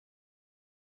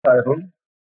title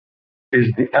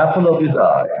is The Apple of His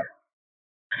Eye.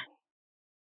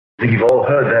 I think you've all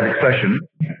heard that expression.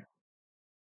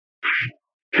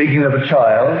 Speaking of a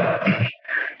child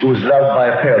who is loved by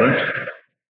a parent,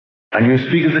 and you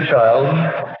speak of the child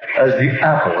as the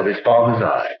apple of his father's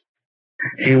eye.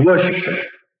 He worships him.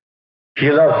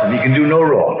 He loves him. He can do no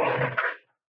wrong.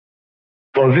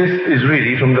 Well, this is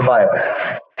really from the Bible.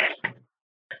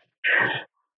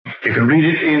 You can read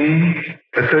it in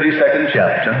the 32nd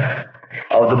chapter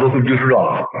of the book of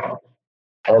Deuteronomy,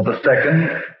 or the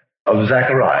second of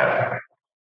Zechariah.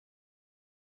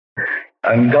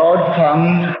 And God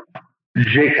found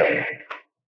Jacob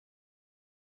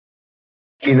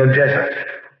in a desert,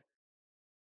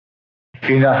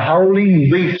 in a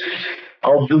howling waste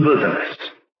of the wilderness.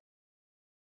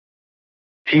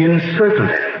 He encircled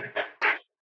him.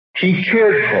 He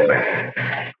cared for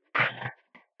him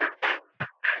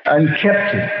and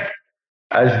kept him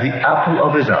as the apple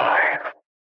of his eye.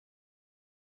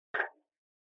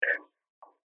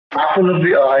 Apple of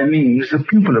the eye means the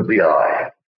pupil of the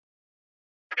eye.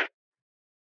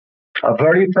 A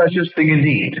very precious thing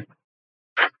indeed.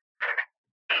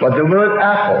 But the word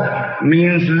apple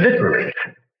means literally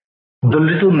the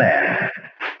little man,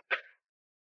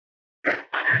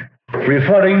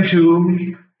 referring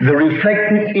to the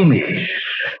reflected image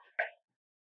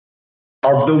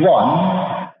of the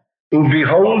one who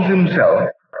beholds himself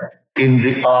in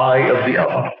the eye of the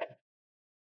other.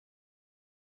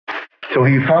 So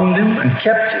he found him and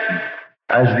kept him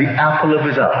as the apple of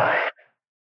his eye.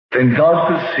 Then God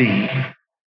could see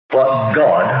what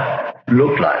God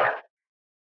looked like.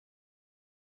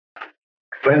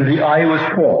 When the eye was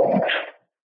formed,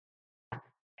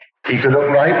 he could look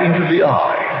right into the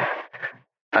eye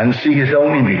and see his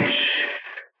own image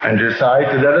and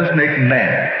decide to let us make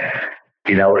man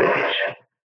in our image.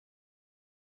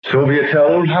 So we are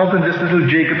told, how can this little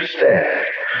Jacob stand?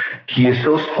 He is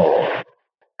so small,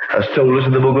 as told us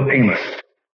in the book of Amos.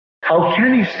 How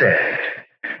can he stand?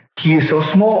 He is so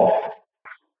small.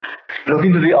 Look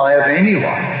into the eye of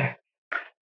anyone,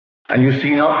 and you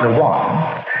see not the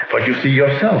one, but you see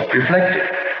yourself reflected.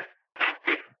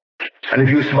 And if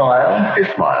you smile,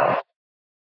 it smiles.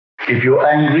 If you're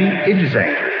angry, it is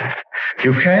angry.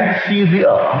 You can't see the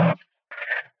other.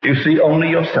 You see only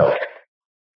yourself.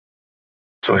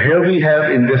 So here we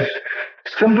have in this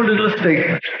simple little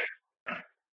statement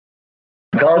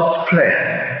God's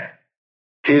plan,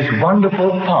 his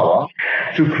wonderful power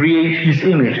to create his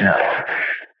image now,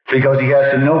 because he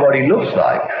has to know what he looks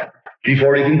like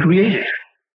before he can create it.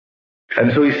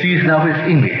 And so he sees now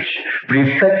his image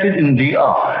reflected in the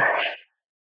eye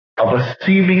of a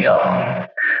seeming other.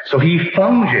 So he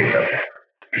found Jacob.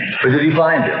 Where did he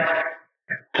find him?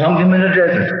 Found him in a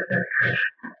desert,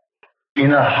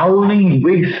 in a howling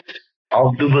waste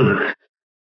of the wilderness.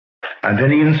 And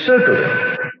then he encircled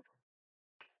him,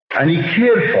 and he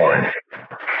cared for him,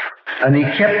 and he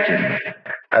kept him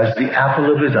as the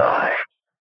apple of his eye.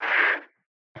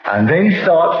 And then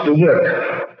starts the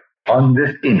work on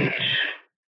this image,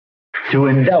 to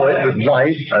endow it with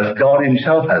life as God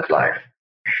himself has life,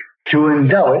 to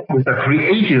endow it with a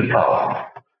creative power,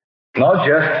 not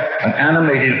just an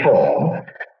animated form,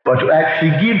 but to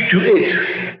actually give to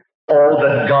it all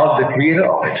that God, the creator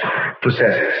of it,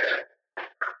 possesses.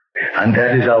 And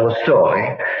that is our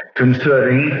story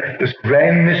concerning this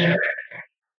grand mystery.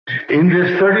 In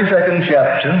this 32nd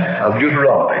chapter of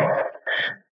Deuteronomy,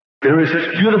 there is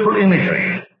this beautiful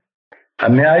imagery.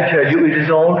 And may I tell you, it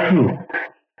is all true.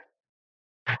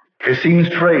 It seems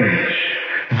strange.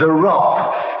 The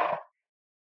rock,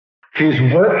 his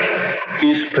work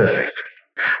is perfect.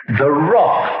 The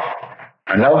rock,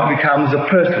 and now it becomes a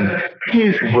person,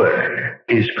 his work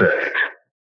is perfect.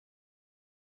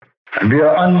 And we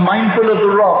are unmindful of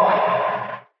the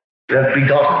rock that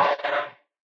begot us.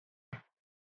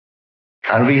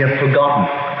 And we have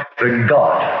forgotten the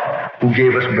God who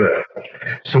gave us birth.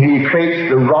 So he equates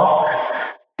the rock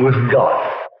with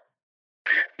God.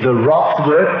 The rock's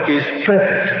work is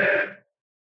perfect.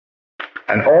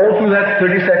 And all through that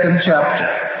 32nd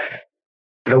chapter,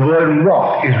 the word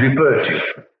rock is referred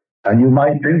to. And you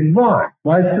might think, why?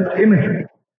 Why is this imagery?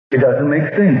 It doesn't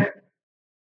make sense.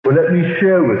 Well, let me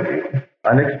share with you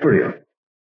an experience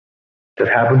that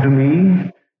happened to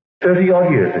me 30-odd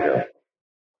years ago,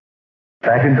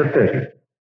 back in the 30s.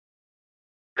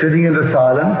 Sitting in the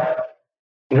silence,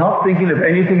 not thinking of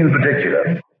anything in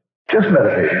particular, just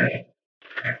meditating,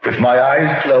 with my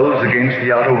eyes closed against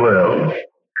the outer world,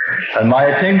 and my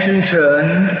attention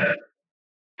turned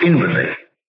inwardly.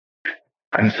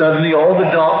 And suddenly all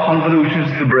the dark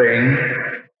convolutions of the brain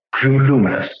grew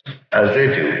luminous, as they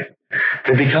do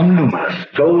They become luminous,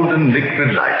 golden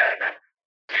liquid light.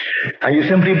 And you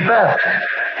simply bask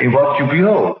in what you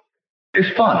behold.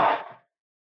 It's fun.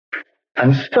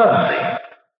 And suddenly,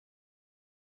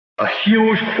 a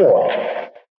huge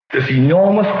quartz, this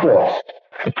enormous quartz,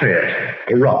 appeared,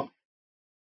 a rock.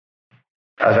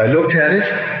 As I looked at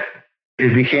it,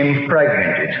 it became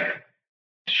fragmented,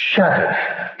 shattered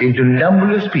into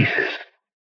numberless pieces.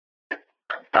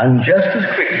 And just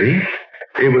as quickly,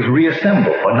 it was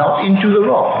reassembled, but not into the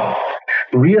rock,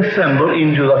 reassembled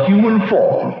into the human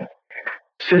form,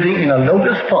 sitting in a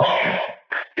lotus posture,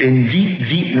 in deep,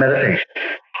 deep meditation.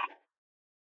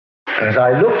 As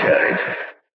I looked at it,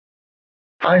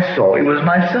 I saw it was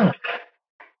myself.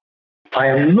 I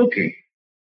am looking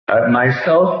at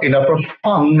myself in a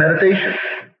profound meditation.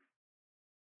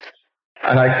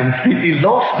 And I completely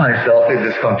lost myself in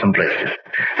this contemplation.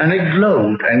 And it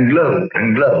glowed and glowed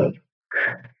and glowed.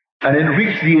 And it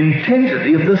reached the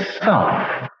intensity of the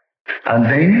sun. And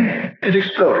then it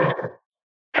exploded.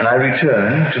 And I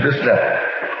returned to this level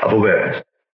of awareness.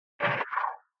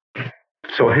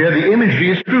 So here the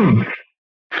imagery is true.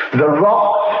 The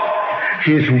rock,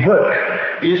 his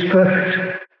work is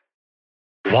perfect.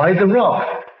 Why the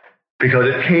rock? Because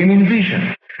it came in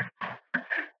vision.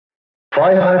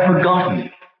 Why have I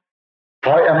forgotten?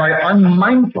 Why am I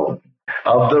unmindful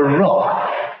of the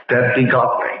rock that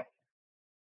begot me?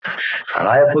 And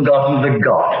I have forgotten the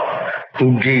God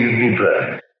who gave me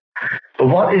birth. But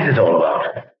what is it all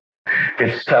about?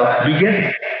 It's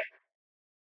self-begetting.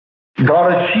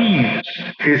 God achieves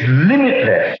his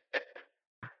limitless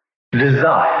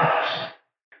desires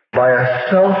by a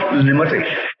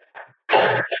self-limitation.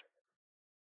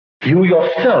 You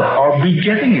yourself are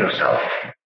begetting yourself.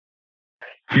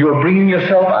 You are bringing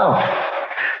yourself out.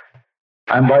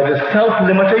 And by the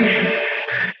self-limitation,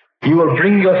 you will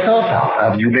bring yourself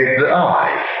out. As you make the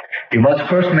eye, you must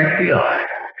first make the eye,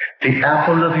 the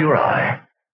apple of your eye.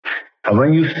 And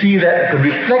when you see that it can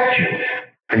reflect you,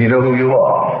 then you know who you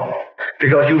are.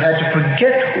 Because you had to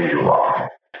forget who you are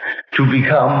to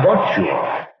become what you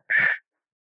are.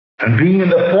 And being in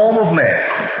the form of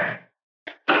man,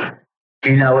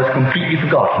 he now has completely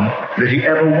forgotten that he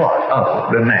ever was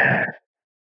other than man.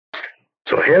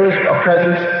 So here is a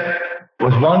presence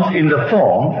was once in the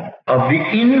form of the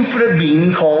infinite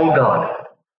being called God.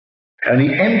 And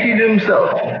he emptied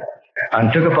himself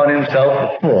and took upon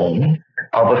himself the form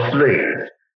of a slave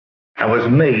and was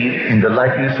made in the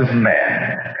likeness of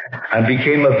man and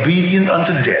became obedient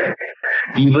unto death,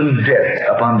 even death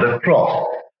upon the cross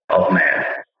of man.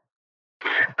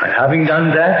 And having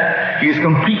done that, he has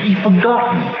completely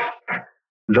forgotten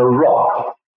the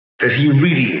rock that he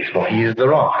really is, for he is the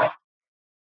rock.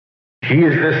 He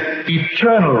is this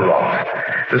eternal rock,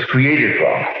 this created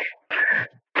rock.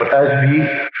 But as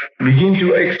we begin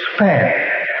to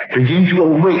expand, begin to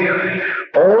awake,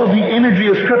 all the imagery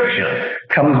of Scripture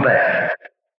comes back.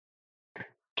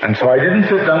 And so I didn't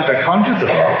sit down to conjure the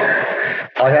rock.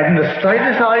 I hadn't the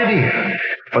slightest idea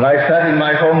when I sat in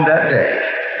my home that day,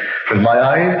 with my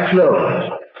eyes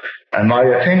closed and my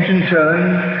attention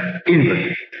turned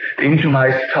inward into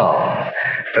my skull,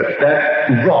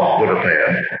 that rock would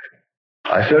appear.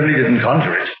 I certainly didn't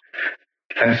conjure it.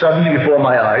 And suddenly before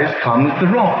my eyes comes the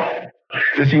rock,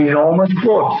 this enormous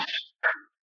quartz,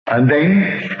 and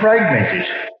then fragmented,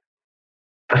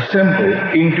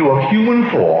 assembled into a human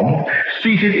form,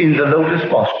 seated in the lotus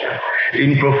posture,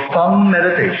 in profound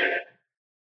meditation.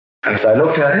 And as I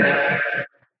looked at it,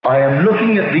 I am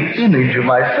looking at the image of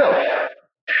myself,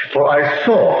 for I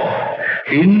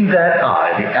saw in that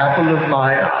eye, the apple of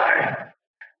my eye,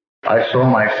 I saw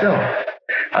myself.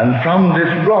 And from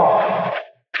this rock,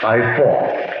 I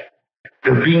formed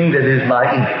the being that is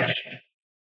my image,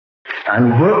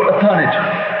 and work upon it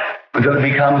until it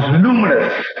becomes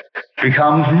luminous,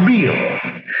 becomes real,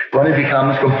 when it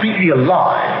becomes completely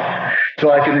alive,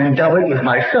 so I can endow it with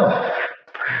myself.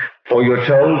 For you're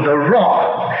told the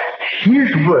rock,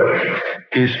 his work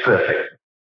is perfect.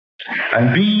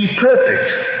 And be ye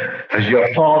perfect as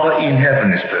your Father in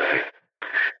heaven is perfect.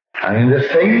 And in the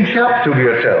same chapter we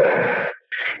are told,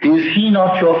 is he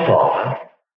not your Father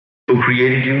who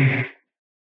created you?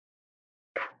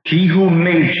 He who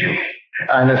made you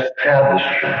and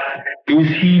established you, is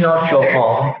he not your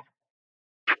Father?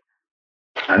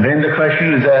 And then the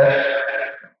question is asked,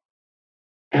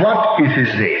 what is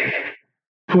his name?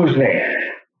 Whose name?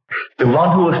 The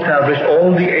one who established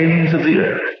all the ends of the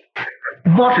earth.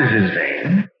 What is his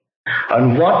name?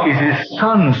 And what is his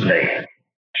son's name?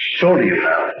 Surely you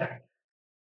know.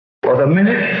 For the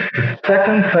minute the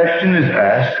second question is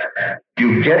asked,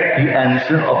 you get the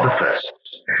answer of the first.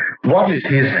 What is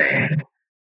his name?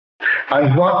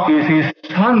 And what is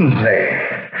his son's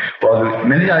name? Well, the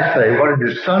minute I say, what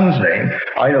is his son's name,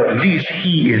 I know at least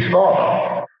he is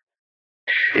Father.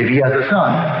 If he has a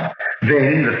son,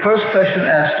 then the first question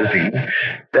asked of him,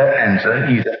 that answer,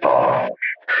 he's a Father.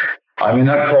 I may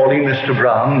not call him Mr.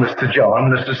 Brown, Mr.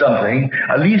 John, Mr. something.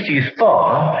 At least he's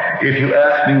Father if you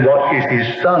ask me what is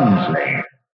his son's name.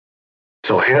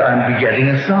 So here I'm begetting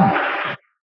a son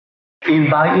in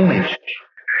my image,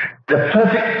 the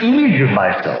perfect image of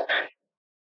myself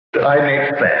that I may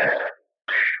expand.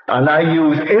 And I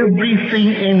use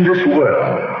everything in this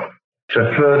world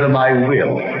to further my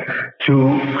will,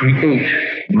 to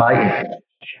create my image.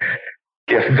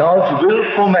 Yes, God's will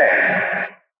for man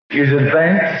is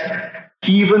advanced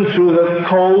even through the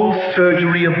cold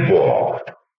surgery of war.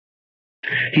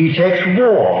 He takes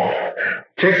war,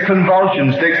 takes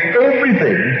convulsions, takes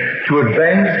everything to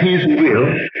advance his will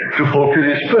to fulfill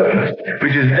his purpose,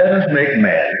 which is let us make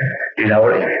man in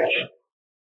our image.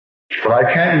 But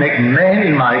I can't make man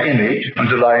in my image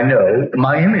until I know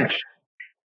my image.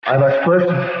 I must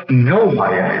first know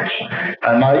my image,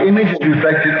 and my image is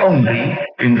reflected only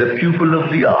in the pupil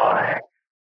of the eye.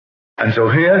 And so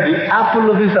here, the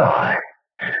apple of his eye,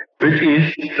 which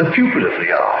is the pupil of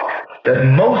the eye, that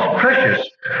most precious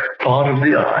part of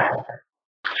the eye.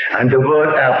 And the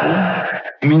word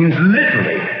apple means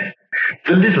literally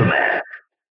the little man.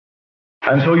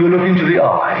 And so you look into the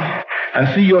eye and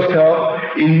see yourself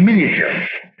in miniature,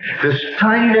 this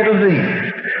tiny little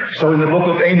thing. So in the book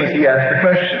of Amos he asked the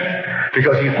question,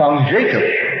 because he found Jacob,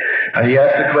 and he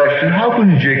asked the question, how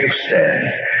can Jacob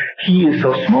stand? He is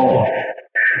so small.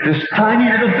 This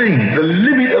tiny little thing, the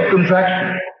limit of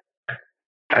contraction.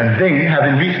 And then,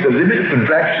 having reached the limit of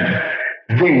contraction,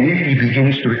 then he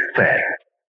begins to expand.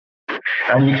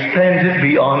 And he expands it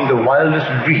beyond the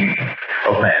wildest dream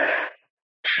of man.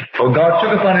 For God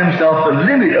took upon himself the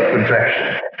limit of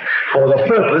contraction for the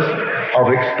purpose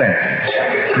of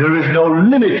expansion. There is no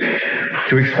limit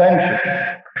to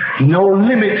expansion, no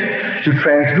limit to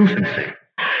translucency,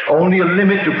 only a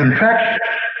limit to contraction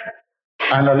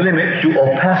and a limit to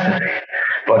opacity,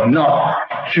 but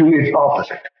not to its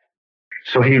opposite.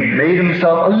 So he made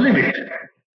himself a limit,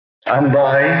 and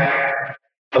by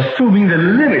assuming the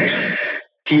limit,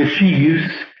 he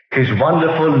achieves his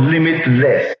wonderful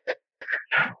limitless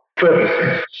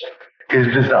purposes, his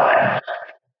desires.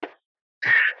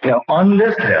 Now, on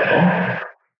this level,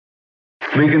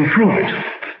 we can prove it.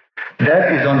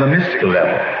 That is on the mystical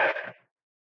level.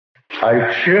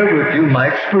 I share with you my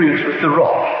experience with the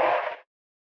rock.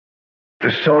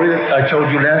 The story that I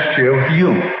told you last year with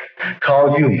Jung,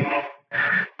 Carl Jung,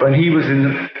 when he was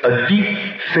in a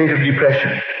deep state of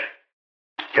depression.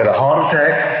 He had a heart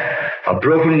attack, a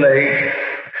broken leg,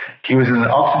 he was in an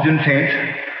oxygen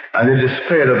tent, and he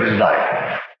despaired of his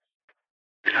life.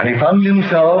 And he found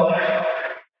himself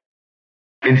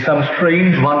in some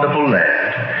strange, wonderful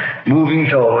land, moving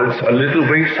towards a little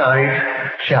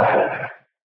wayside chapel.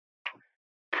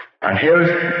 And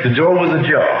the door was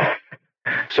ajar.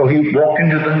 So he walked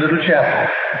into the little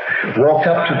chapel, walked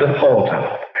up to the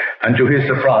altar, and to his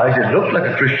surprise, it looked like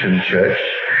a Christian church,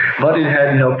 but it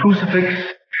had no crucifix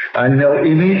and no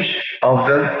image of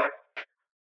the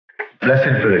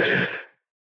Blessed Virgin.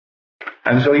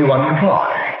 And so he wondered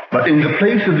why. But in the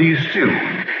place of these two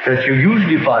that you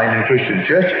usually find in Christian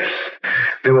churches,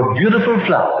 there were beautiful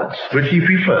flowers, which he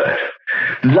preferred.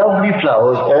 Lovely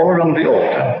flowers all around the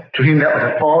altar. To him that was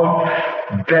a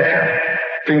far better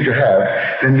thing to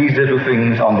have than these little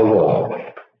things on the wall.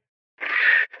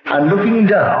 And looking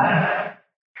down,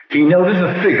 he noticed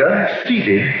a figure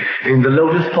seated in the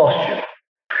lotus posture.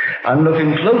 And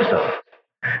looking closer,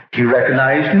 he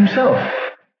recognized himself.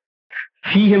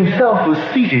 He himself was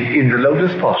seated in the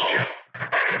lotus posture.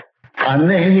 And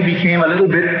then he became a little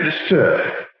bit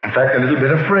disturbed, in fact, a little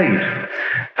bit afraid.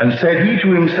 And said he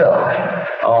to himself,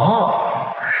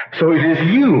 aha, so it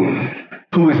is you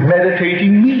who is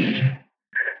meditating me.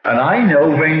 And I know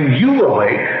when you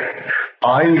awake,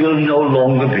 I will no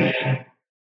longer be.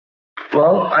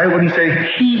 Well, I wouldn't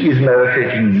say he is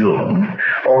meditating Jung,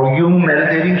 or Jung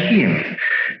meditating him.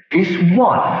 It's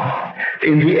one.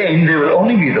 In the end, there will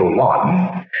only be the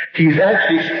one. He's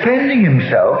actually expanding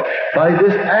himself by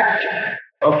this act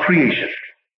of creation.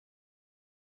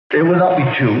 There will not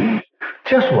be two,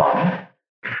 just one.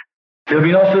 There will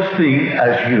be no such thing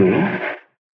as you,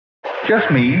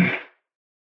 just me.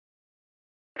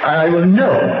 And I will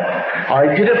know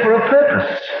I did it for a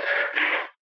purpose.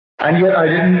 And yet I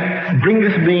didn't bring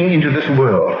this being into this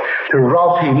world to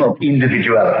rob him of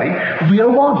individuality. We are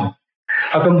one.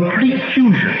 A complete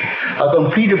fusion, a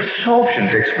complete absorption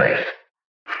takes place.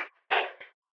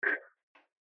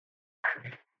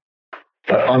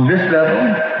 But on this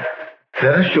level,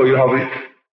 let us show you how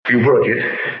we work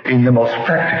it in the most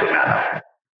practical manner.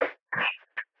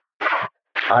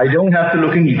 I don't have to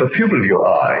look into the pupil of your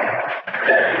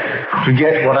eye to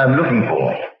get what I'm looking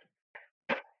for.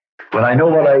 When I know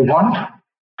what I want,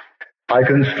 I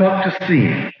construct a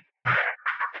scene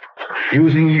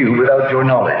using you without your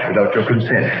knowledge, without your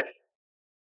consent.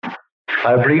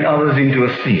 I bring others into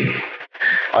a scene.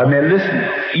 I may listen,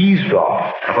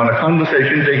 eavesdrop upon a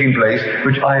conversation taking place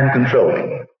which I am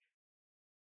controlling.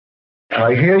 And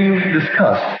I hear you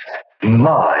discuss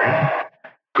my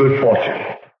good fortune,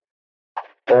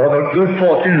 or the good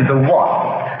fortune of the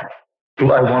one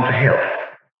who I want to help.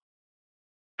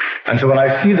 And so when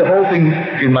I see the whole thing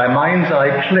in my mind's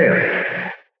eye clearly,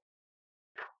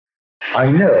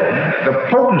 I know the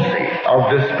potency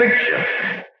of this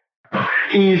picture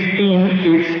is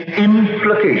in its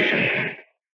implication.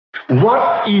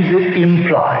 What is it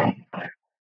implying?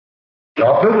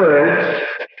 Not the words,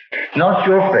 not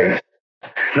your face,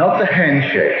 not the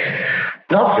handshake,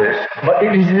 not this, but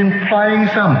it is implying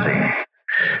something.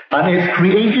 And its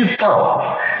creative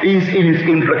power is in its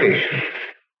implication.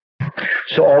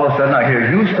 So all of a sudden I hear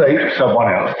you say to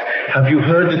someone else, have you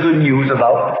heard the good news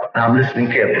about, and I'm listening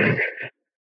carefully.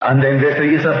 And then they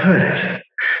say, yes, I've heard it.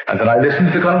 And then I listen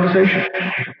to the conversation.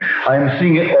 I am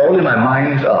seeing it all in my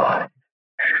mind's eye.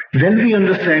 Then we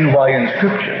understand why in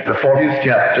Scripture, the 40th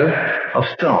chapter of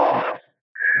Psalms,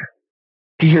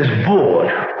 he has bored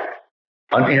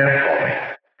an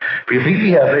ear for me. We think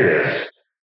we have ears,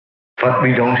 but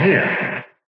we don't hear.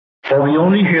 For we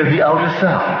only hear the outer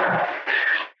sound.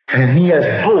 And he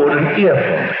has bored an ear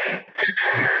for me.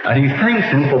 And he thanks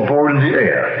him for boring the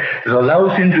ear that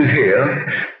allows him to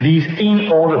hear these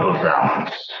inaudible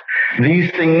sounds,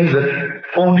 these things that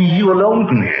only you alone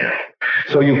can hear.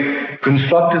 So you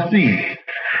construct a scene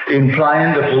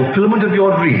implying the fulfillment of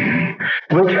your dream,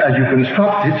 which, as you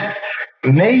construct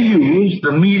it, may use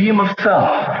the medium of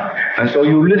sound. And so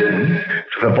you listen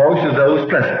to the voice of those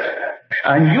present.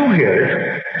 And you hear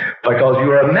it because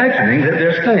you are imagining that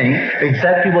they're saying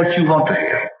exactly what you want to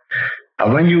hear.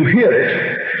 And when you hear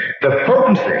it, the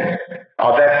potency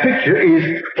of that picture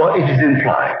is what it is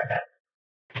implying.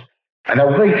 And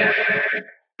await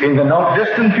in the not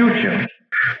distant future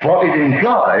what it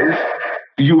implies,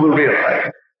 you will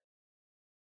realize.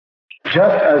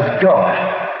 Just as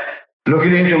God,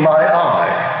 looking into my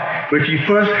eye, which he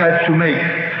first had to make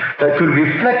that could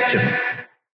reflect him,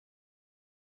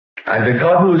 and the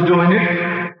God who was doing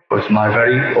it was my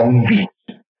very own being.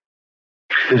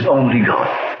 There's only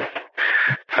God.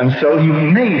 And so he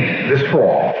made this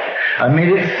form and made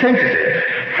it sensitive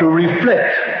to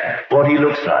reflect what he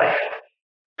looks like.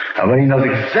 And when he knows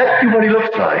exactly what he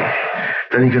looks like,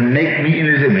 then he can make me in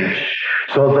his image.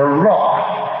 So the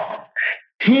rock,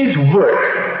 his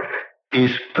work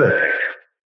is perfect.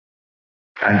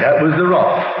 And that was the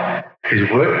rock. His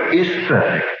work is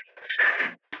perfect.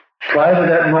 Prior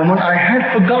to that moment, I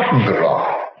had forgotten the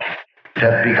rock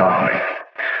that begot me.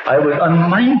 I was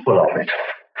unmindful of it,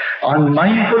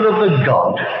 unmindful of the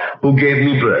God who gave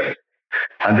me birth.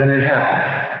 And then it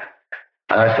happened.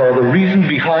 And I saw the reason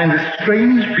behind this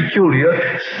strange,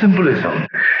 peculiar symbolism,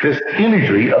 this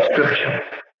imagery of Scripture.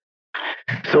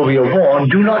 So we are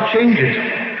warned, do not change it.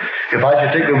 If I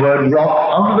should take the word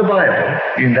rock out of the Bible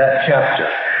in that chapter,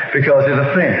 because it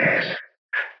offends.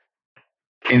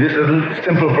 In this little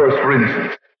simple verse, for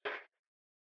instance,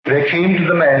 they came to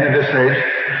the man and they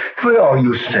said, where are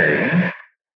you staying?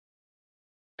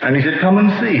 And he said, come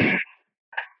and see.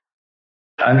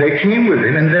 And they came with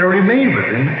him and they remained with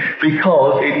him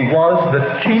because it was the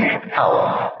 10th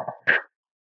hour.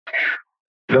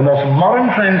 The most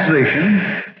modern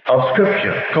translation of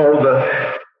Scripture, called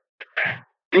the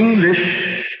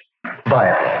English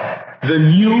Bible, the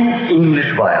New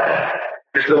English Bible.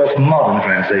 This is the most modern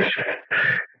translation.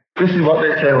 This is what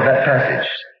they say of that passage.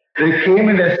 They came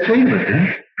and they stayed with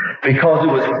him because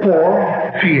it was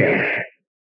 4 p.m.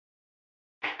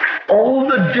 All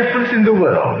the difference in the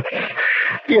world.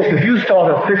 Yes, if you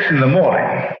start at 6 in the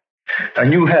morning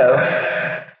and you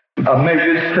have a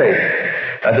measured state,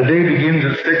 and the day begins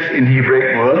at 6 in the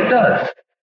Hebraic world, it does.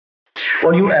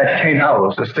 Well, you add 10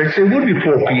 hours to 6, it would be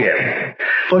 4 p.m.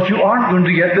 But you aren't going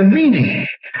to get the meaning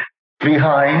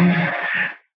behind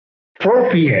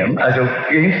 4 p.m. as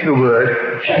against the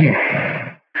word him.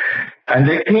 And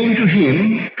they came to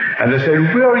him and they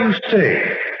said, where are you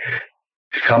staying?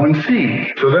 Come and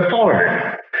see. So they followed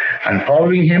him. And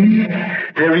following him,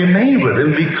 they remained with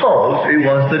him because it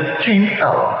was the 10th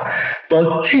hour.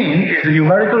 Well, 10 is the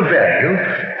numerical value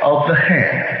of the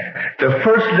hand. The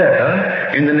first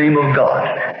letter in the name of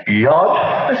God.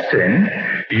 Yod, a sin.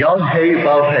 Yod, He,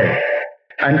 Vav, He.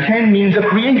 And 10 means a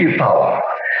creative power.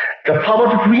 The power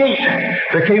to create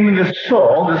became in the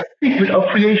soul the secret of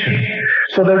creation.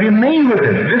 So they remain with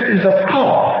him. This is a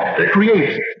power that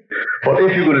creates. But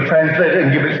if you're going to translate it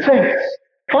and give it sense,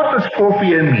 what does 4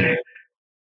 p.m. mean?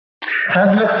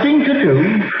 Has nothing to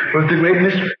do with the great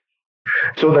mystery.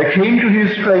 So they came to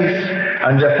his place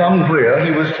and they found where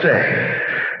he was staying.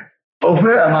 Oh,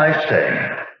 where am I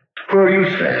staying? Where are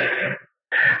you staying?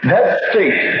 That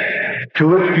state to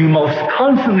which we most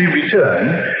constantly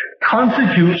return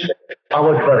constitutes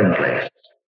our dwelling place.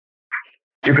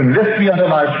 You can lift me out of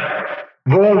my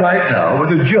world right now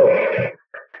with a joke,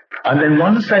 and then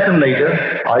 1 second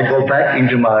later, I go back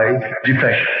into my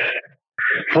depression.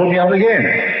 Pull me out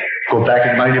again, go back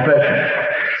into my depression.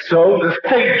 So the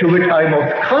state to which I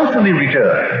most constantly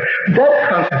return, that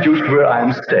constitutes where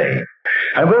I'm staying.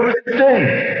 And where is it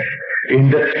staying?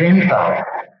 In the 10th hour.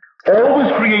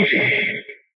 Always creating.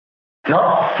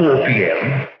 Not 4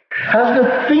 p.m. Has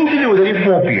nothing to do with any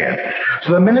 4 p.m.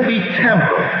 So the minute we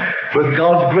tamper with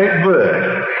God's great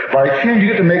word by changing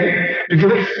it to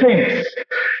give it sense,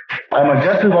 I might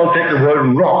just as well take the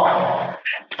word rock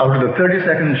out of the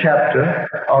 32nd chapter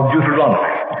of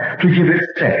Deuteronomy to give it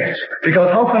sense.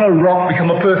 Because how can a rock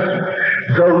become a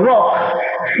person? The rock,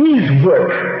 his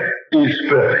work is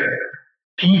perfect.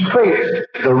 He equates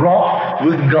the rock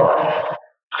with God.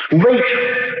 Wait,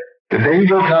 the day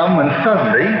will come and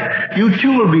suddenly you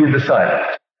too will be in the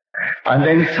silence. And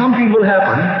then something will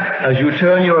happen as you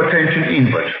turn your attention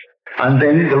inward. And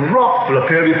then the rock will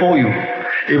appear before you.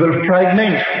 It will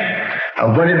fragment.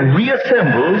 And when it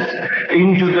reassembles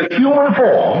into the human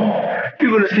form,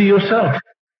 you're going to see yourself.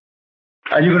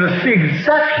 And you're going to see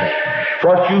exactly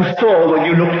what you saw when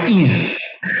you looked in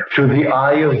to the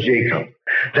eye of Jacob.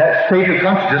 That state of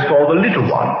consciousness called the little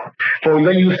one. For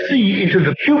when you see into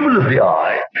the pupil of the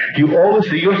eye, you always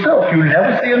see yourself. You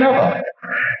never see another.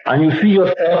 And you see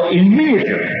yourself in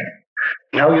miniature.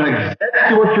 Now you know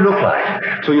exactly what you look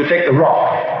like. So you take the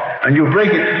rock and you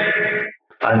break it.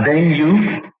 And then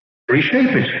you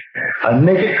reshape it and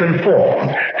make it conform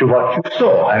to what you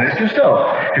saw. And it's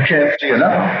yourself. You can't see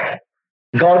another.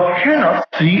 God cannot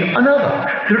see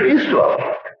another. There is no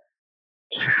other.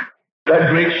 That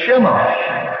great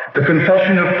Shema, the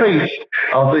confession of faith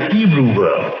of the Hebrew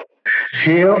world.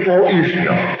 Hear, O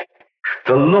Israel,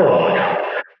 the Lord,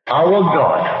 our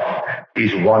God,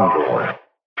 is one Lord.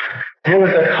 Here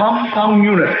is a compound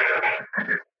unity.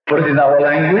 Put it in our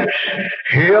language.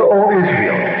 Hear, O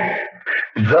Israel,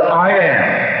 the I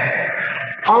am,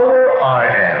 our I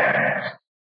am,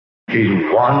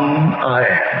 is one I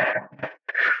am.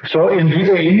 So in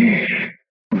the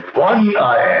end, one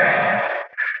I am.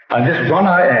 And this one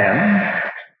I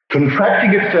am,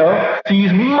 contracting itself,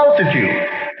 sees multitude.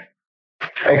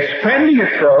 Expanding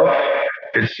itself,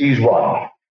 it sees one.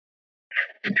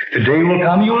 The day will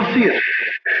come, you will see it.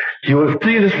 You will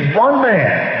see this one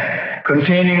man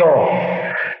containing all.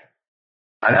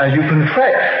 And as you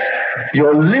contract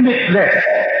your limitless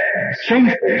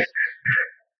senses,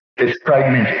 it's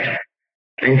fragmented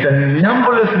into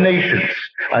numberless nations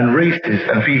and races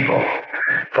and people.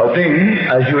 But then,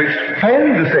 as you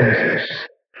expand the senses,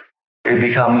 it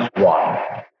becomes one.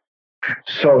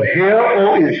 So hear,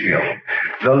 O Israel,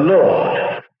 the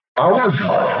Lord, our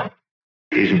God,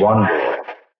 is one Lord.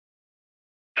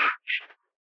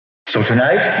 So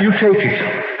tonight, you take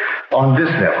it on this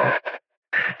level.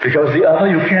 Because the other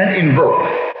you can't invoke.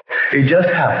 It just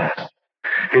happens.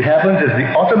 It happens as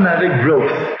the automatic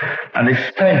growth and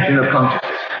expansion of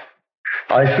consciousness.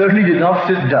 I certainly did not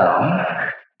sit down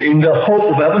in the hope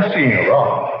of ever seeing a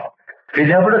rock. It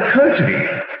never occurred to me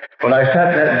when I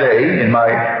sat that day in my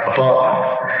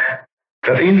apartment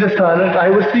that in the silence I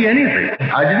would see anything.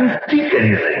 I didn't seek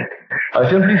anything. I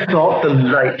simply sought the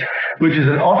light, which is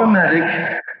an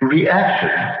automatic reaction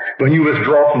when you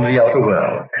withdraw from the outer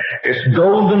world. It's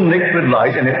golden liquid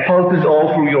light and it pulses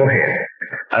all through your head.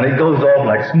 And it goes off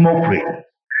like smoke rings.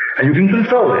 And you can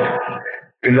control it.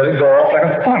 You can let it go off like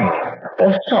a funnel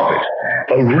or stop it.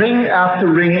 But ring after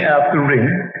ring after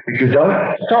ring, if you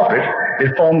don't stop it,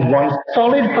 it forms one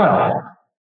solid funnel.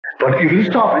 But you can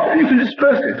stop it and you can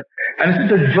disperse it. And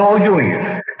it's just a joy doing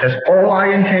it. That's all I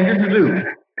intended to do.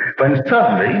 When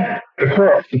suddenly, the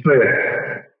corpse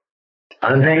appeared.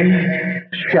 And then,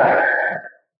 shattered.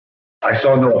 I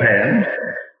saw no hand,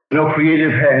 no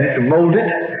creative hand to mold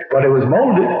it, but it was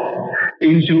molded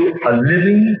into a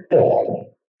living form.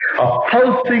 A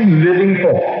pulsing living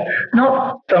form.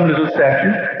 Not some little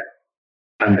statue.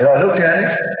 And then I looked at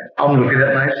it, I'm looking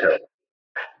at myself.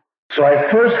 So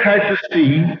I first had to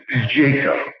see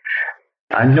Jacob.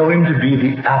 I know him to be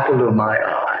the apple of my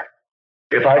eye.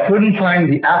 If I couldn't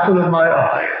find the apple of my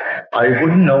eye, I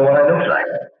wouldn't know what I looked like.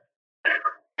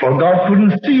 For God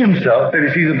couldn't see himself, but he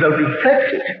sees himself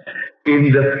reflected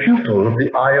in the pupil of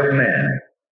the eye of man.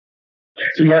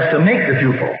 So he has to make the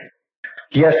pupil.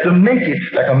 He has to make it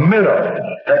like a mirror,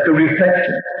 like a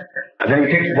reflection. And then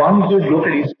he takes one good look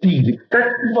and he sees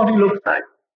exactly what he looks like.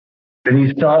 Then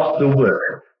he starts the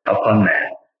work upon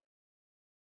man.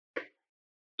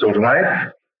 So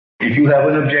tonight, if you have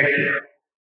an objective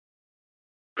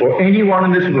for anyone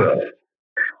in this world,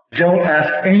 don't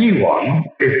ask anyone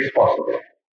if it's possible.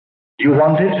 You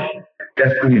want it?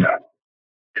 That's good enough.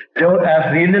 Don't ask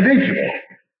the individual.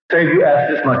 Say you ask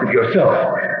this much of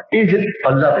yourself. Is it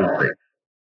a loving thing?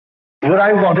 Would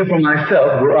I want it for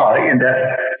myself, were I in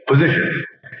that position?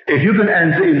 If you can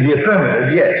answer in the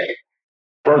affirmative, yes,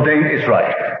 well then it's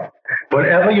right.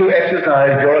 Whenever you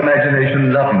exercise your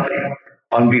imagination lovingly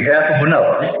on behalf of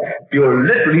another, you're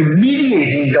literally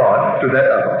mediating God to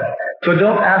that other. So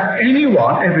don't ask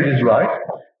anyone if it is right.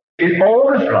 It's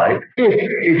always right if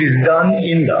it is done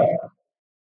in love.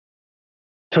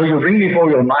 So you bring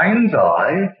before your mind's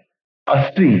eye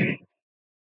a scene,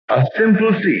 a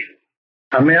simple scene.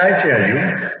 And may I tell you,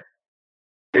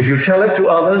 if you tell it to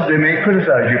others, they may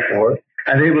criticize you for it,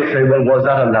 and they will say, well, was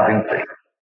that a loving thing?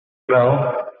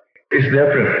 Well, it's their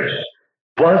privilege.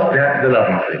 Was that the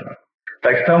loving thing?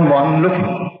 Like someone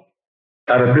looking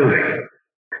at a building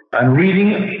and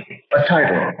reading a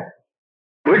title,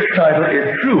 which title,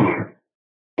 if true,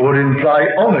 would imply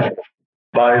ownership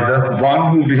by the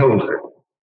one who beholds it.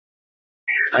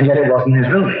 And yet it wasn't his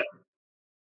building.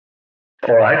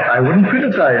 All right, I wouldn't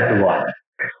criticize the one.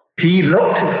 He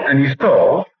looked and he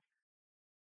saw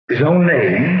his own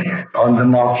name on the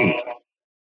marquee.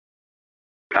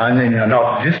 And in a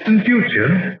not distant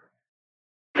future,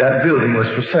 that building was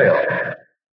for sale.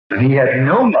 And he had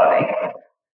no money,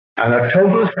 and a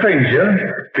total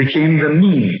stranger became the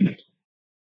means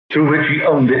through which he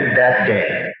owned it that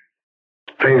day.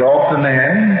 Paid off the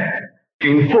man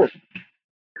in full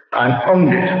and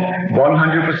owned it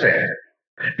 100%.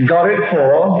 Got it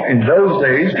for, in those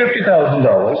days,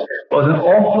 $50,000 was an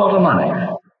awful lot of money.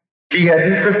 He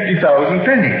had 50,000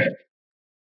 pennies.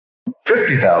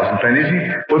 50,000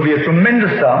 pennies would be a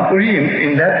tremendous sum for him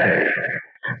in that day.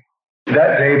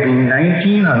 That day being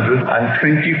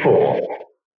 1924.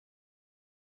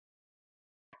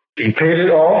 He paid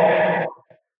it off,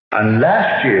 and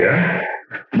last year,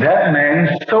 that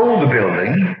man sold the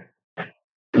building,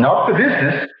 not the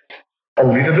business,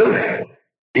 only the building.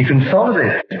 He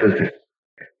consolidated his business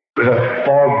with a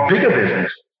far bigger business.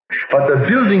 But the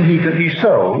building he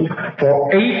sold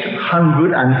for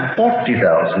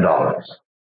 $840,000.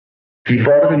 He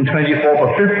bought it in 24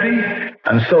 for 50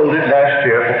 and sold it last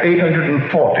year for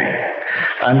 840.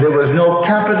 And there was no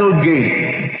capital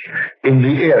gain in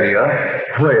the area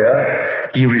where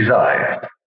he resides.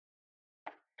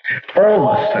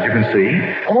 Almost, as you can see,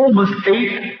 almost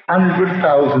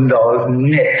 $800,000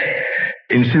 net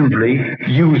in simply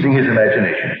using his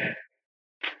imagination.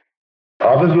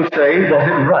 Others would say, was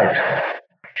it right?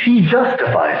 He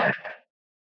justifies it.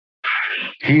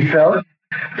 He felt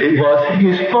it was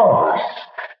his father's.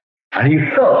 And he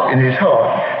felt in his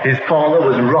heart his father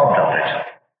was robbed of it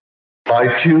by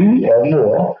two or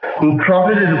more who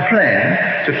plotted and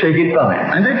planned to take it from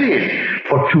him. And they did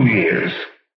for 2 years.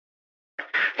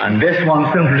 And this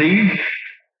one simply,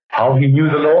 how he knew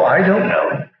the law, I don't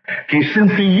know. He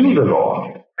simply knew the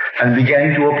law and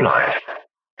began to apply it.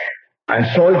 And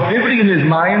saw it vividly in his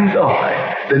mind's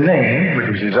eye, the name, which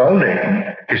was his own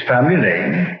name, his family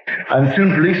name, and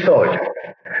simply saw it.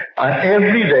 And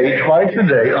every day, twice a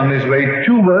day, on his way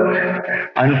to work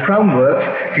and from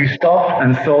work, he stopped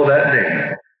and saw that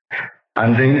name.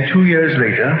 And then 2 years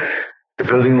later, the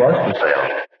building was for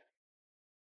sale.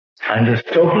 And this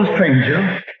total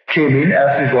stranger came in,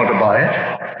 asked me if he wanted to buy it.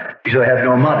 He said, I have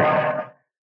no money.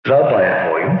 So I'll buy it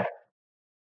for you.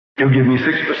 You give me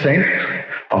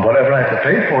 6% on whatever I have to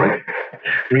pay for it.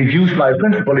 Reduce my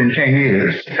principal in 10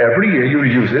 years. Every year you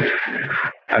reduce it.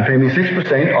 And pay me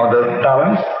 6% on the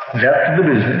balance left of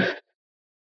the business,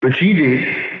 which he did.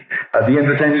 At the end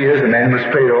of 10 years, the man was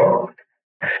paid off.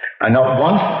 And not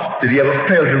once did he ever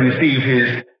fail to receive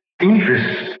his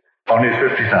interest on his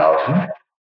 50,000.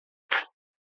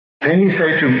 Then he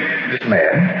said to this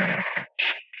man,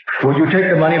 will you take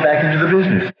the money back into the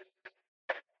business?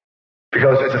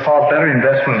 Because it's a far better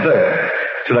investment there.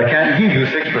 So I can't give you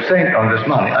 6% on this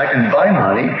money. I can buy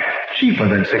money cheaper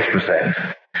than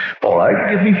 6%. All right,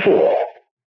 give me 4.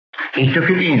 He took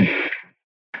it in.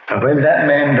 And when that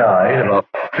man died about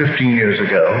 15 years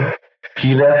ago,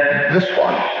 he left this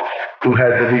one who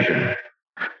had the vision,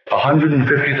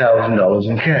 $150,000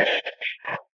 in cash.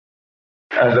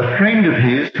 as a friend of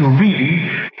his who really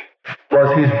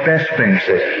was his best friend,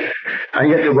 says he. And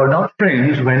yet they were not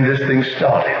friends when this thing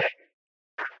started.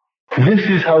 This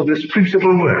is how this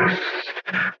principle works.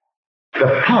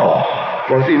 The power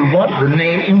was in what the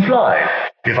name implied.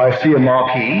 If I see a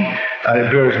marquee and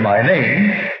it bears my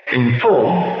name in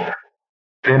full,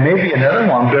 there may be another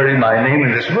one bearing my name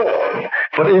in this world.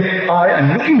 But if I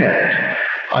am looking at it,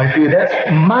 I feel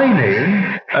that's my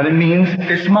name and it means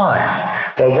it's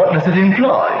mine. Well, what does it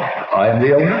imply? I am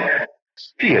the owner?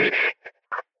 See it.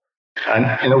 And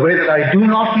in a way that I do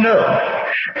not know,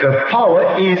 the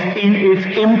power is in its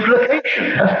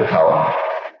implication. That's the power.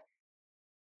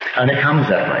 And it comes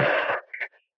that way.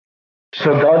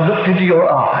 So God looked into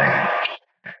your eye,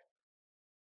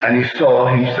 and he saw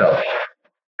himself,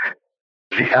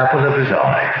 the apple of his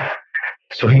eye.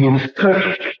 So he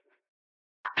inserted you.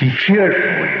 He cared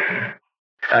for you,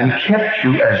 and kept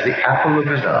you as the apple of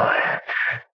his eye,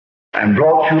 and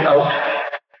brought you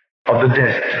out of the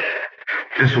desert,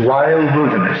 this wild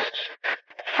wilderness.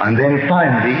 And then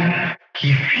finally,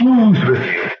 he fused with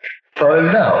you, fell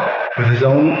in love with his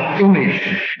own image,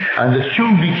 and the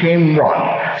two became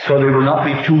one. So there will not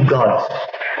be two gods,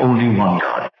 only one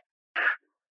God.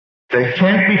 There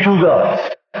can't be two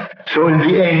gods. So in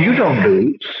the end, you don't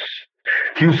lose.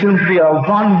 You simply are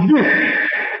one with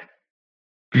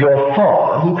your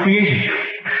Father who created you,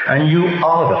 and you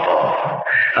are the Father.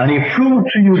 And he proved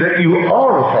to you that you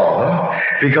are a Father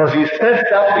because he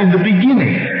sets up in the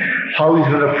beginning how he's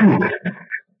going to prove it.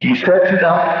 He sets it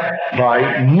up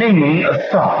by naming a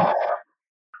son.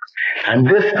 And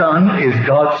this son is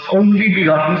God's only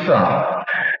begotten son.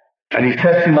 And he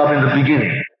sets him up in the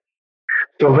beginning.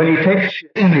 So when he takes his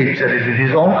image that is in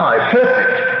his own eye,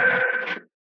 perfect,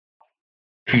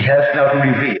 he has now to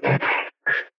reveal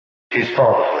his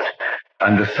fatherhood.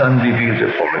 And the Son reveals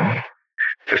it for him.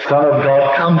 The Son of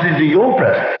God comes into your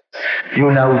presence.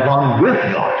 You're now one with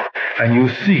God. And you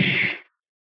see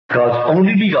God's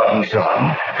only begotten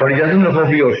Son, but he doesn't look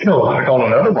over your shoulder to call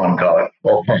another one God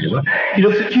or Father. He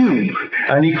looks at you,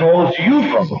 and he calls you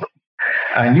Father.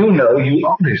 And you know you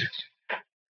are his.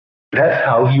 That's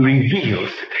how he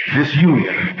reveals this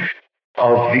union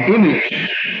of the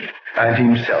image and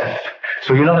himself.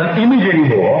 So you're not an image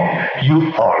anymore,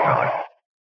 you are God.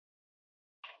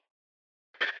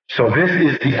 So this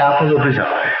is the apple of his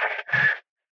eye.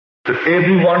 That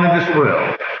everyone in this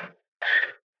world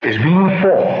is being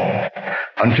formed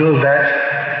until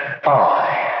that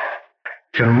eye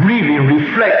can really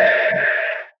reflect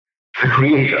the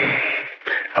Creator.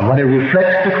 And when it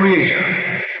reflects the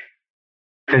Creator,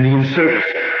 then he inserts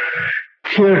it,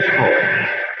 cares for it,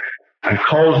 and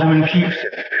calls him and keeps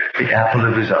it, the apple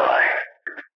of his eye.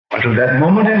 Until that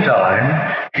moment in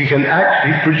time, he can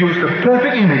actually produce the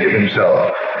perfect image of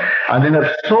himself, and then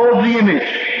absorb the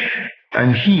image,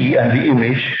 and he and the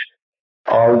image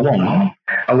are one.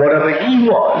 And whatever he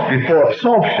was before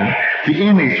absorption, the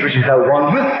image which is now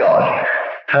one with God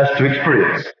has to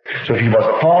experience. So if he was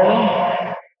a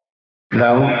father,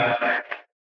 now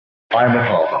I'm a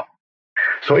father.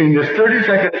 So in this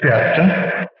 32nd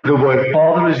chapter, the word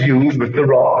father is used with the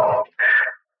rod.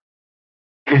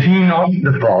 Is he not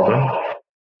the Father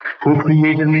who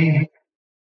created me?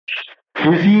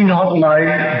 Is he not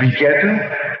my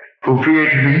begetter who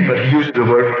created me? But he uses the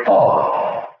word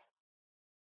Father.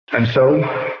 And so,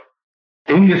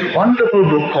 in this wonderful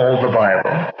book called the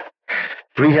Bible,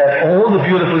 we have all the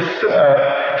beautiful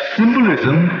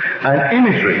symbolism and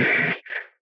imagery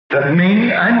that men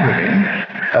and women,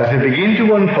 as they begin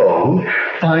to unfold,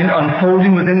 find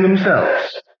unfolding within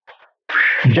themselves.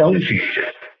 Don't change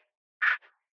it.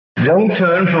 Don't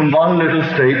turn from one little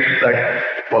state, like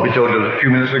what we told you a few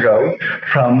minutes ago,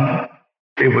 from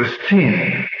it was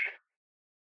 10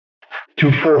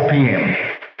 to 4 p.m.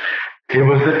 It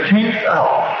was the 10th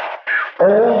hour.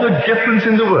 All the difference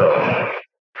in the world.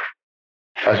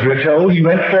 As we are told, he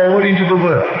went forward into the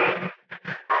world.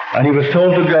 And he was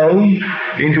told to go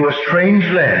into a strange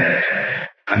land.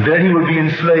 And there he would be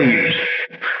enslaved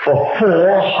for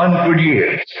 400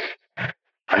 years.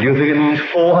 And you think it means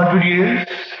 400 years?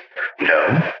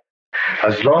 No.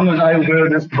 As long as I wear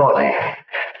this body,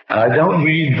 and I don't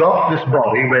really drop this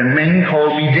body when men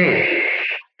call me dead,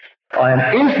 I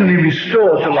am instantly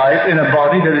restored to life in a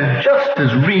body that is just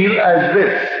as real as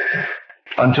this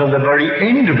until the very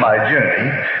end of my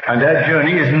journey, and that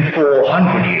journey isn't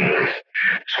 400 years.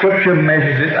 Scripture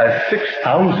measures it as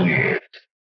 6,000 years.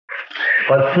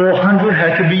 But 400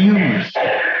 had to be used.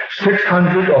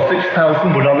 600 or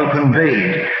 6,000 would not have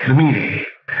conveyed the meaning.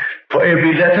 For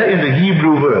every letter in the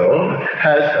Hebrew world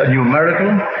has a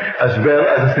numerical as well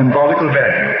as a symbolical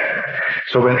value.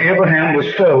 So when Abraham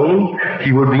was told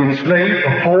he would be enslaved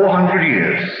for 400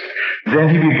 years, then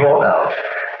he'd be brought out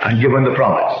and given the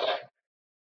promise.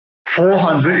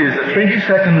 400 is the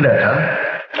 22nd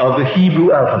letter of the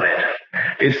Hebrew alphabet.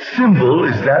 Its symbol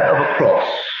is that of a cross,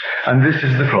 and this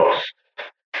is the cross.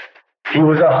 He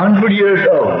was 100 years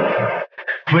old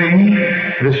when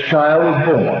this child was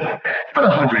born.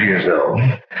 Not 100 years old,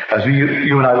 as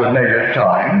you and I would measure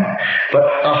time, but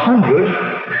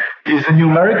 100 is the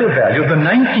numerical value of the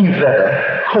 19th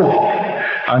letter, Kof.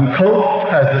 And Kof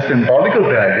has the symbolical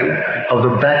value of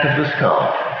the back of the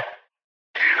skull.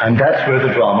 And that's where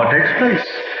the drama takes place.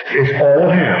 It's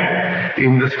all here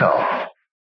in the skull.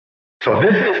 So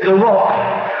this is the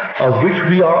rock of which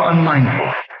we are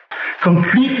unmindful.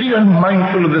 Completely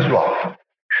unmindful of this rock.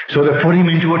 So they put him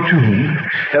into a tomb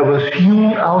that was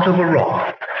hewn out of a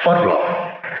rock. What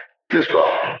rock? This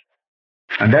rock.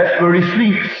 And that's where he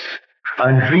sleeps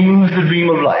and dreams the dream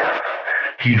of life.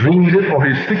 He dreams it for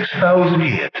his 6,000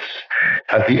 years.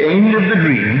 At the end of the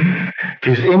dream,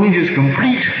 his image is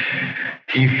complete.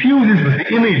 He fuses with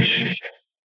the image,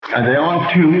 and they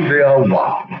aren't two, they are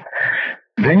one.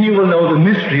 Then you will know the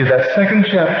mystery of that second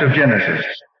chapter of Genesis,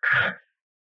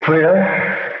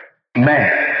 where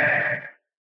man,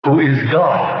 who is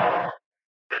God,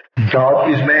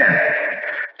 God is man.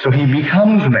 So he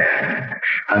becomes man.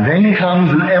 And then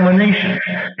comes an emanation.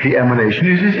 The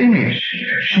emanation is his image.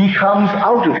 She comes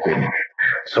out of him.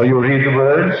 So you read the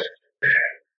words,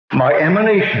 my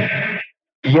emanation,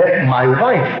 yet my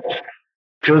wife,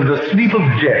 till the sleep of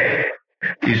death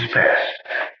is past.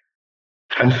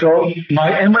 And so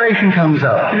my emanation comes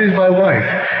out. It is my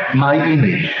wife, my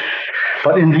image.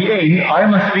 But in the end, I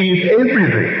must leave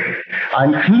everything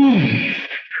and cleave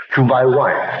to my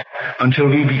wife until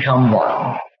we become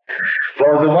one.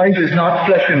 For the wife is not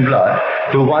flesh and blood.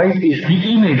 The wife is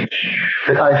the image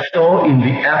that I saw in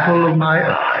the apple of my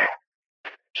eye.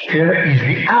 Here is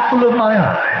the apple of my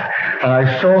eye. And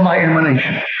I saw my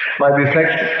emanation, my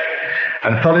reflection,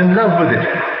 and fell in love with it.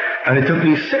 And it took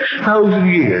me 6,000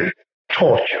 years,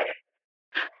 torture,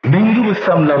 mingled with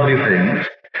some lovely things,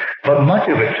 but much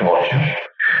of it torture,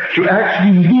 to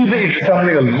actually leave it into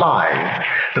something alive,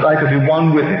 that I could be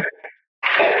one with it.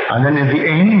 And then in the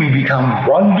end, we become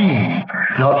one being,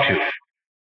 not two.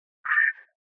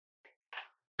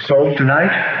 So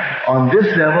tonight, on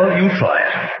this level, you try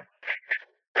it.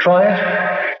 Try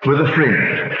it with a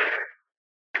friend.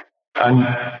 And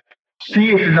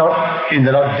see if not, in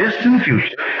the not distant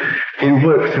future, it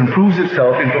works and proves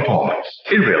itself in performance.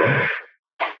 It will.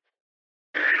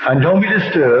 And don't be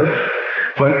disturbed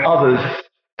when others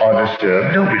are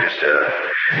disturbed. Don't be disturbed.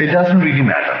 It doesn't really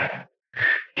matter.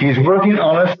 He's working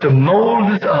on us to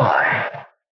mold this eye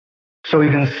so he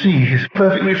can see his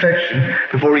perfect reflection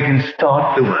before he can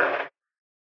start the work.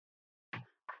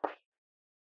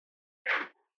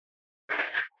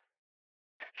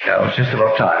 Now it's just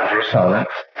about time for a silence,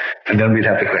 and then we'll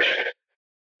have the questions.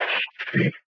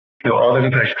 No, are there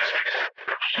any questions?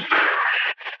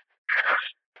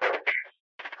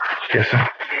 Yes, sir.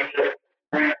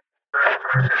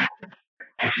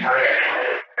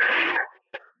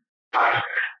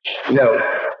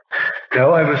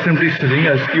 No, I was simply sitting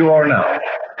as you are now,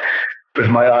 with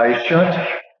my eyes shut,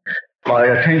 my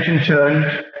attention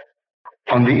turned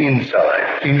on the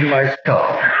inside, into my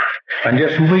skull, and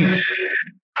just wait,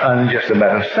 and in just a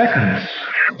matter of seconds,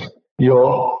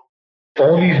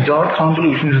 all these dark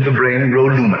convolutions of the brain grow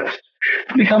luminous,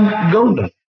 become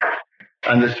golden,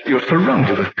 and you're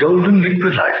surrounded with golden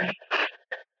liquid light.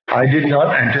 I did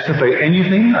not anticipate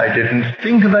anything. I didn't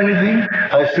think of anything.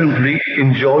 I simply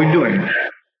enjoyed doing it.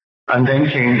 And then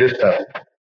came this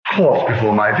thought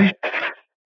before my vision.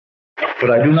 But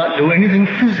I do not do anything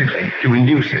physically to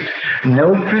induce it.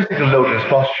 No physical lotus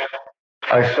posture.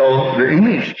 I saw the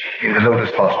image in the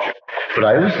lotus posture, but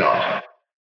I was not.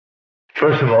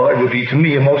 First of all, it would be to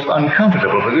me a most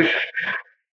uncomfortable position.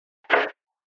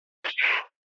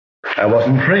 I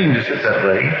wasn't trained to sit that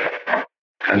way.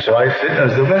 And so I sit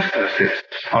as the Westerner sits,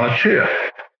 on a chair.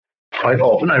 Quite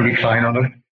often I recline on a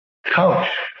couch.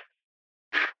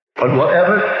 But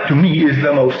whatever to me is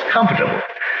the most comfortable,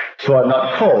 so I'm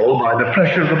not called by the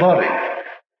pressure of the body.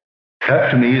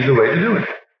 That to me is the way to do it.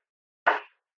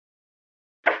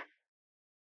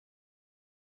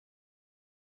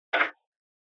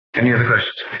 Any other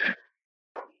questions, please?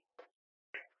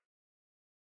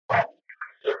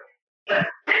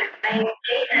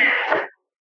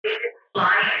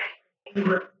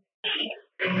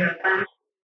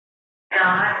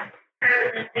 God,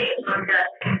 permanently on the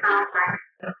complex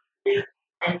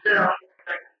and good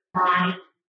mind.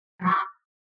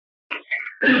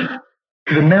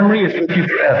 The memory is with you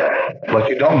forever, but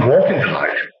you don't walk in the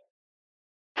light.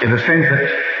 In the sense that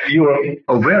you are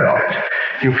aware of it.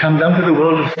 You come down to the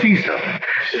world of Caesar.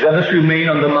 Let us remain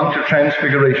on the Mount of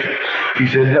Transfiguration. He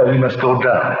said, no, we must go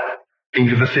down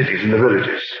into the cities and the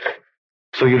villages.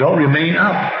 So you don't remain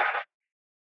up.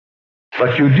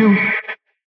 But you do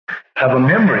have a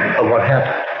memory of what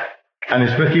happened. And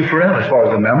it's with you forever as far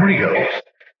as the memory goes.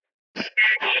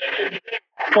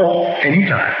 For any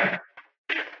time.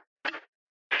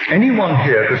 Anyone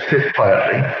here could sit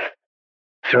quietly,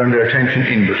 turn their attention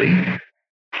inwardly,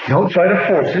 don't try to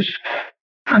force it,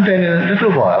 and then in a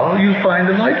little while you'll find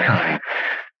the light coming.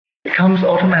 It comes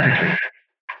automatically.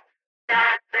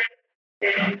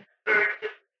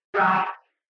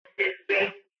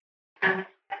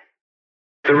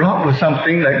 The rock was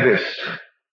something like this,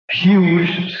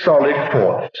 huge, solid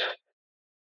quartz.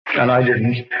 And I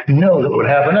didn't know that would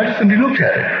happen. I just simply looked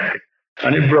at it.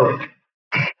 And it broke,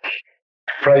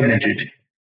 fragmented,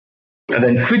 and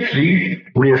then quickly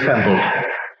reassembled.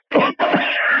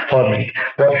 Pardon me.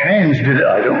 What hands did it?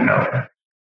 I don't know.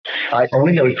 I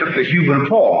only know it took the human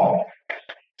form,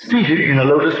 seated in a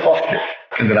lotus posture,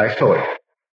 and that I saw it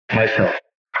myself.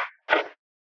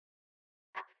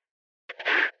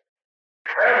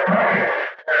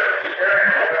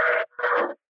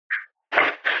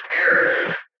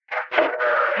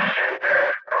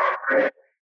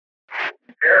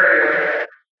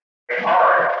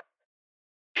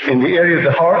 In the area of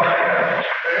the heart,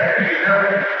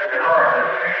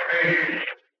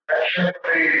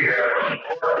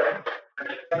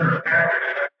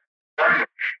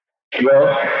 well,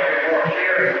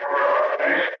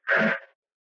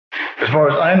 as far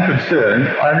as I'm concerned,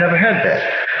 I've never had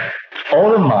that.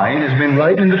 All of mine has been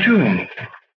right in the tomb.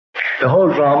 The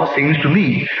whole drama seems to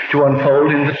me to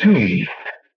unfold in the tomb,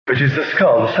 which is the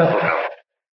skull, the sepulchre.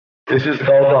 This is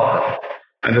Golgotha.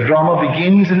 And the drama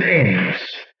begins and ends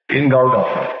in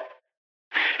Golgotha.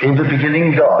 In the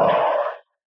beginning, God,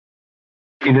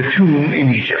 in a tomb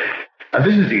in Egypt. And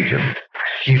this is Egypt.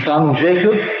 He found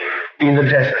Jacob in the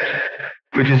desert,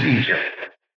 which is Egypt.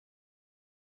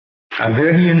 And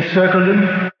there he encircled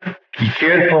him, he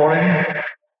cared for him,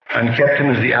 and kept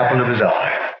him as the apple of his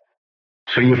eye.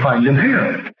 So you find him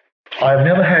here. I've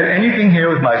never had anything here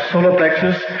with my solar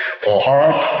plexus or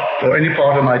heart or any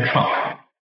part of my trunk.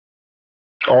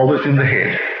 Always in the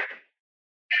head.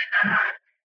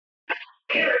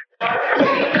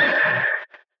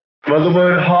 Well, the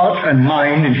word heart and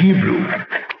mind in Hebrew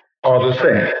are the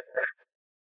same.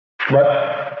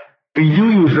 But we do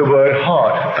use the word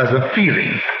heart as a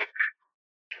feeling.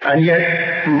 And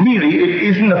yet, really, it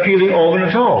isn't a feeling organ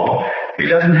at all. It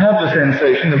doesn't have the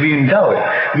sensation that we endow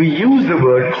it. We use the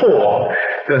word core,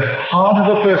 the heart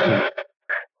of a person,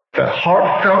 the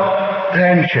heartfelt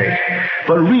handshake.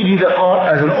 But really, the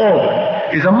heart as an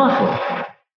organ is a muscle.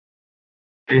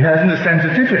 It hasn't the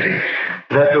sensitivity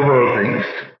that the world thinks.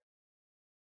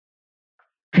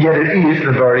 Yet it is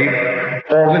the very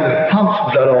organ that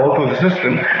pumps blood all through the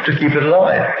system to keep it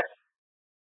alive.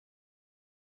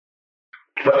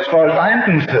 But as far as I am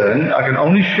concerned, I can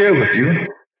only share with you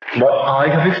what I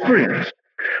have experienced.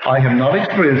 I have not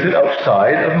experienced it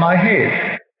outside of my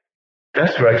head.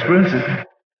 That's where I experience it.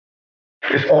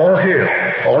 It's all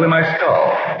here, all in my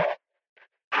skull.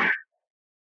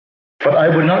 But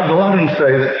I would not go out and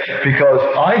say that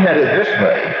because I had it this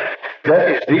way,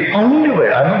 that is the only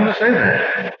way. I'm not going to say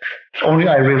that. Only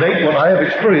I relate what I have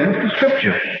experienced in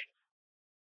Scripture.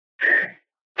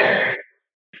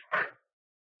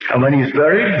 And when he's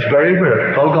buried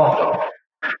where? Golgotha.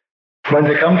 When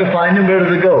they come to find him, where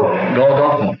do they go?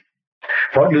 Golgotha.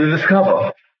 What do they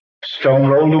discover? Stone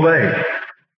rolled away.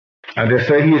 And they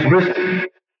say he is risen.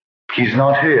 He's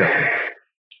not here.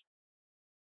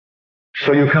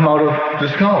 So you come out of the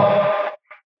skull.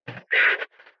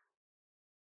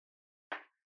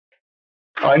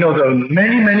 I know there are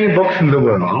many, many books in the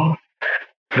world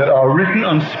that are written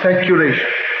on speculation,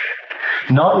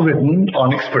 not written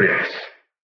on experience.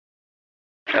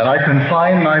 And I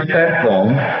confine my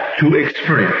platform to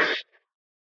experience.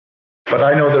 But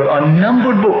I know there are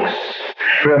unnumbered books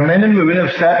where men and women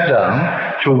have sat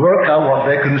down to work out what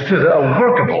they consider a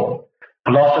workable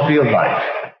philosophy of life.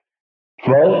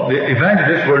 Well, the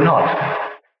evangelists were not.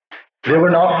 They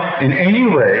were not in any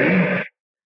way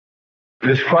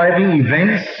describing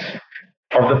events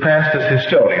of the past as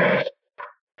historians.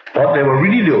 What they were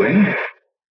really doing,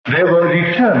 they were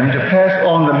determined to pass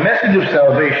on the message of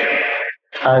salvation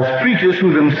as preachers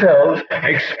who themselves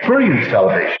experienced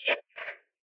salvation.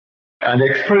 And they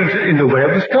experienced it in the way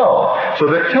of the skull. So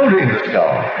they told it in the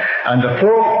skull. And the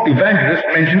four evangelists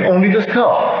mention only the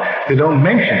skull. They don't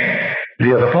mention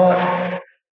the other part.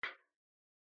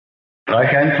 I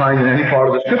can't find in any part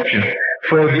of the scripture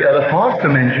where the other parts are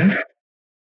mentioned,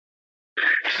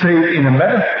 save in a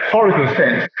metaphorical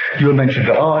sense. You'll mention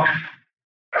the heart.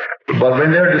 But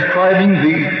when they're describing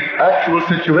the actual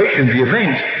situation, the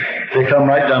event, they come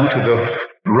right down to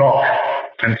the rock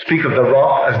and speak of the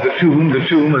rock as the tomb as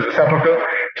the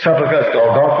sepulchre as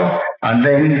Golgotha, and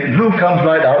then Luke comes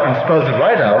right out and spells it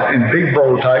right out in big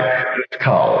bold type, the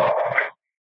skull.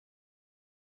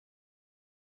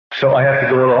 So I have to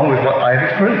go along with what I've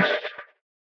experienced.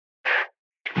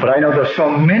 But I know there's so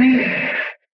many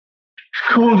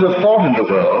schools of thought in the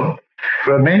world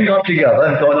where men got together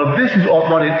and thought, no, this is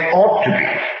what it ought to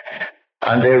be.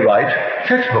 And they write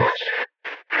textbooks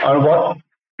on what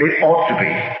it ought to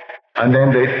be. And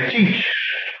then they teach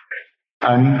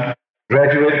and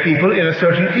graduate people in a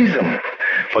certain ism.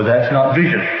 But that's not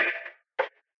vision.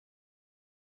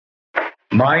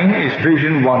 Mine is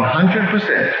vision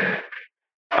 100%.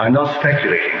 I'm not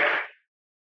speculating.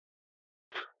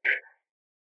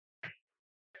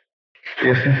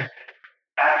 Yes, sir?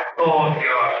 I suppose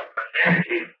your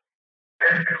identity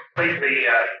is completely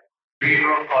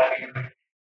real for you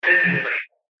physically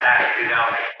after you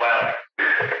down as well.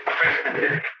 For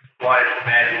instance, why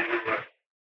imagine you were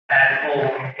at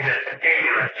home in a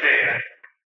particular chair.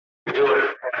 You do it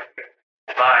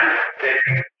mind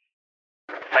sitting,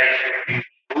 place you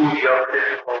move your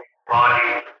physical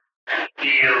body,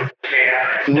 feel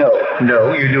chair.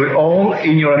 No, you do it all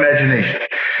in your imagination.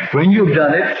 When you've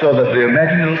done it so that the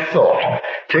imaginal thought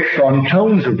takes on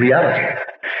tones of reality,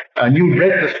 and you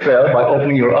break the spell by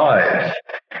opening your eyes,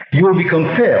 you will be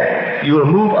compelled, you will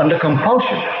move under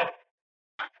compulsion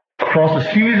across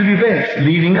a series of events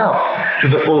leading up to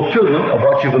the fulfillment of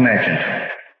what you've imagined.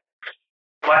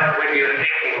 But when you're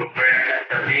thinking, for instance,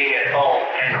 of being at home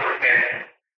and you're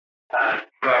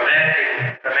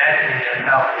imagining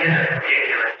yourself in a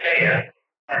particular chair,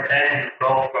 and then you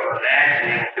go from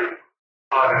imagining to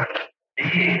sort of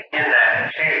being in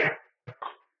that chair.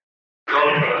 Go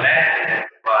from imagining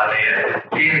while there,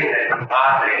 feeling that you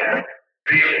are there,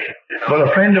 really. Well,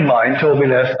 a friend of mine told me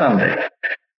last Sunday.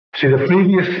 See, the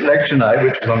previous lecture night,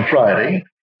 which was on Friday,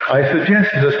 I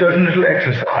suggested a certain little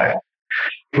exercise,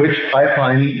 which I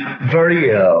find very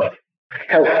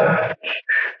helpful.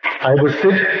 I would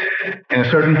sit in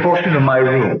a certain portion of my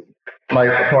room, my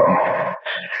apartment,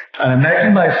 and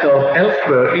imagine myself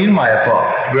elsewhere in my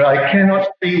apartment where I cannot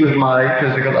see with my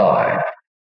physical eye.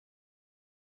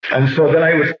 And so then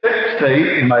I would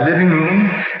stay in my living room,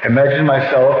 imagine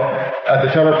myself at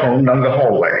the telephone down the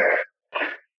hallway.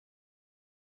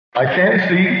 I can't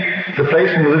see the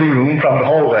place in the living room from the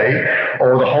hallway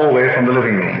or the hallway from the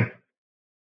living room.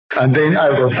 And then I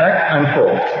would go back and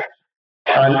forth.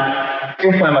 And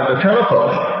if I'm at the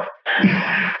telephone,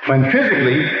 when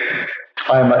physically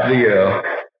I'm at the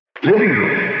living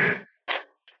room,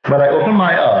 when I open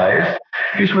my eyes,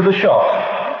 it's with a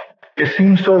shock. It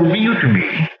seems so real to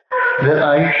me that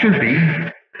I should be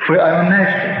where I'm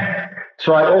imagining.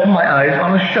 So I open my eyes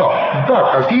on a shock.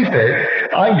 But, as he said,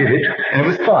 I did it, and it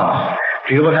was fun.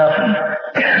 Do you know what happened?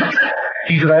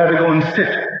 He said I had to go and sit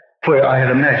where I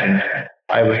had imagined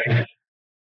I was sitting.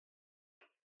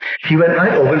 He went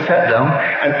right over and sat down,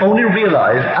 and only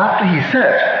realized after he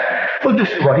sat, well,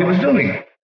 this is what he was doing.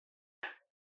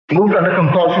 Moved under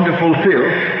compulsion to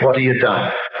fulfill what he had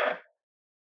done.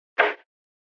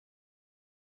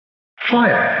 Try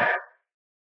it.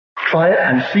 Try it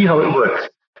and see how it works.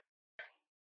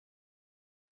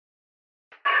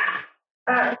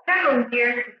 Several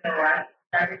years ago,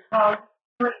 I recall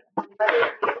to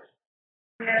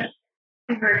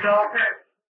her daughter.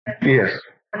 Yes.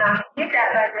 And I did that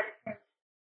by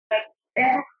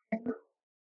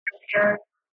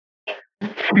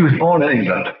She was born in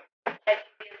England.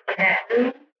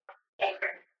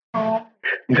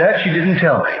 That she didn't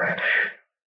tell me.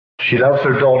 She loves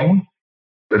her daughter.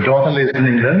 The daughter lives in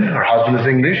England. Her husband is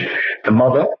English. The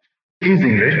mother is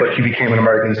English, but she became an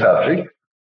American subject,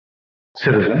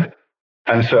 citizen.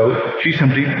 And so she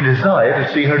simply desired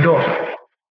to see her daughter.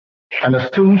 And as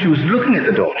soon as she was looking at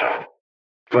the daughter,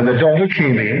 when the daughter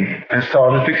came in and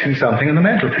started fixing something on the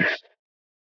mantelpiece,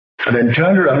 and then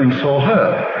turned around and saw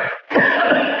her,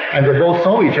 and they both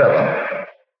saw each other,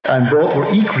 and both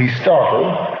were equally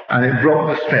startled, and it broke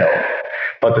the spell.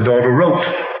 But the daughter wrote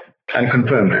and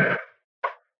confirmed it.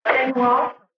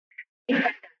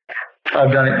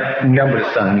 I've done it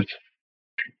numerous times.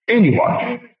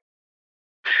 Anyone.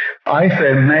 I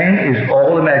say man is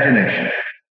all imagination.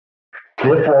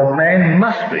 Therefore, man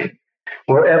must be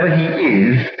wherever he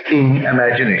is in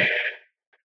imagination.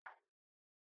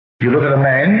 You look at a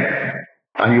man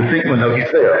and you think, well, no,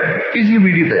 he's there. Is he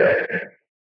really there?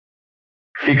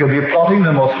 He could be plotting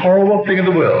the most horrible thing in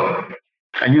the world,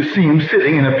 and you see him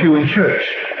sitting in a pew in church.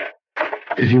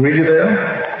 Is he really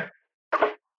there?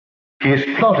 He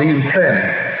is plotting and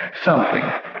planning something.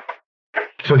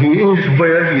 So he is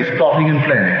where he is plotting and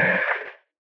planning.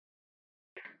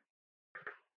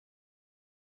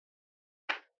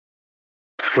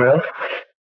 Well,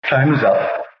 time is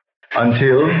up.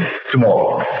 Until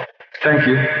tomorrow. Thank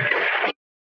you.